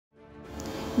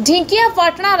ढिंकिया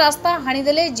पाटना रास्ता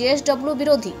हाणीदेले जेएसडब्ल्यू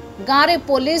विरोधी गाँव में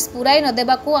पुलिस पुराई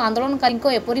नदेबाकू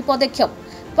आंदोलनकारी एपरी पदक्षेप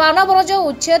पानबरज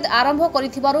उच्छेद आरंभ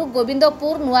करिथिबारु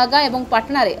गोविंदपुर नुआगाँ और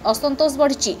पाटना रे असंतोष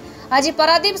बढ़ी। आज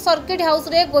पारादीप सर्किट हाउस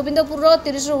रे गोविंदपुर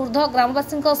 30 ऊर्ध्व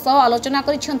ग्रामवासी आलोचना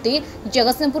करिसेंती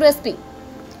जगतसिंहपुर एसपी।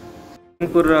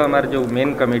 गोविंदपुर हमारे जो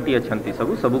मेन कमिटी अच्छा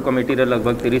सबू कमिटी रे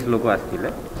लगभग 30 लोग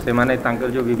आसते से माने तांकर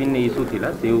जो विभिन्न इश्यू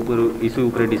थिला से ऊपर इश्यू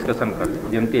ऊपर डिस्कशन कले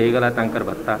जमती हेगला तांकर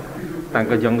भत्ता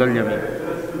तांकर जंगल जमी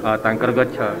तांकर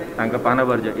गच्छ तांकर पान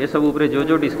वर्ज ये सब ऊपर जो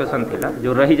जो डिस्कशन थिला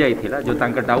जो रही जाइथिला जो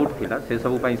तांकर डाउट थिला से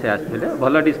सब पई से आसते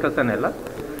भल डिस्कशन हैला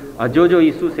और जो जो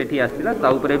इश्यू सेठी आसला ता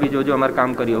ऊपर भी जो जो हमार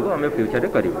काम करी होबो हमें फ्यूचर रे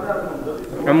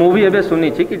करिवो। मु भी एबे सुनी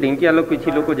छी कि ढिंकिया लोग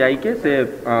किछि लोग जाइके से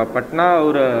पटना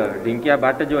और ढिंकिया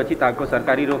बाट जो अछि ताको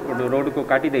सरकारी रोड को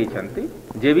काटी देई छंती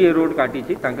जे भी रोड काटी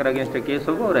छी तांकर अगेंस्ट केस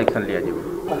होबो और एक्शन लिया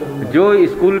जेबो। जो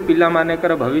स्कूल पिला माने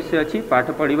कर भविष्य अछि पाठ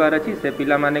पढ़िबार अछि से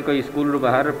पिला माने को स्कूल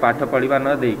बाहर पाठ पढ़िबा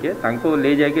न देके तांको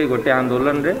ले जाके गोटे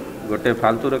आंदोलन रे गोटे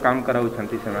फालतू रो काम कराउ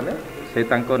छंती से माने से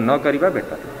तांको न करिबा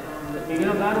बेटर।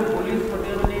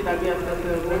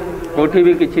 कोठी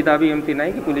भी किसी दाबी एमती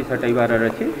नहीं कि पुलिस हटाइबार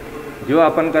अच्छी जो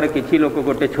अपन कर किसी लोग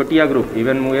गोटे छोटिया ग्रुप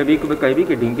इवन मुझे भी कहबी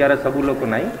कि ढिंकियार सबू लोग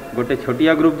नहीं गोटे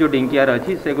छोटिया ग्रुप जो ढिंकियार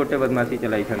अच्छी से गोटे बदमाशी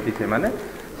चलाई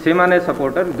से माने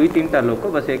सपोर्टर 2-3टा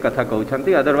लोग बस एक कथा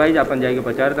कहते अदरवाइज अपन जाके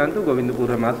पचार था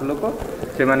गोविंदपुर मास लोग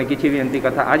से माने किसी भी एमती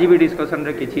कथा आज भी डिस्कशन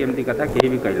रे किसी एमती कथा कहीं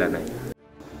भी कहला नहीं।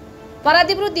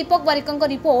 पारादीप दीपक बारिकंक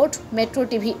report metro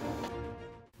TV.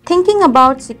 Thinking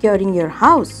about securing your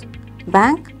house,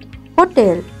 bank,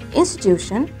 hotel,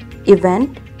 institution,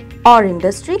 event or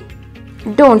industry?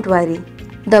 Don't worry,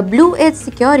 the Blue Edge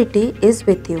Security is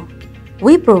with you.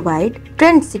 We provide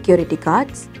trained security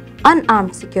guards,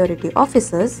 unarmed security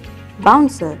officers,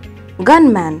 bouncer,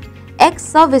 gunman,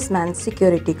 ex-serviceman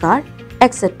security guard,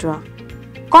 etc.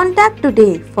 Contact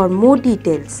today for more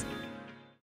details.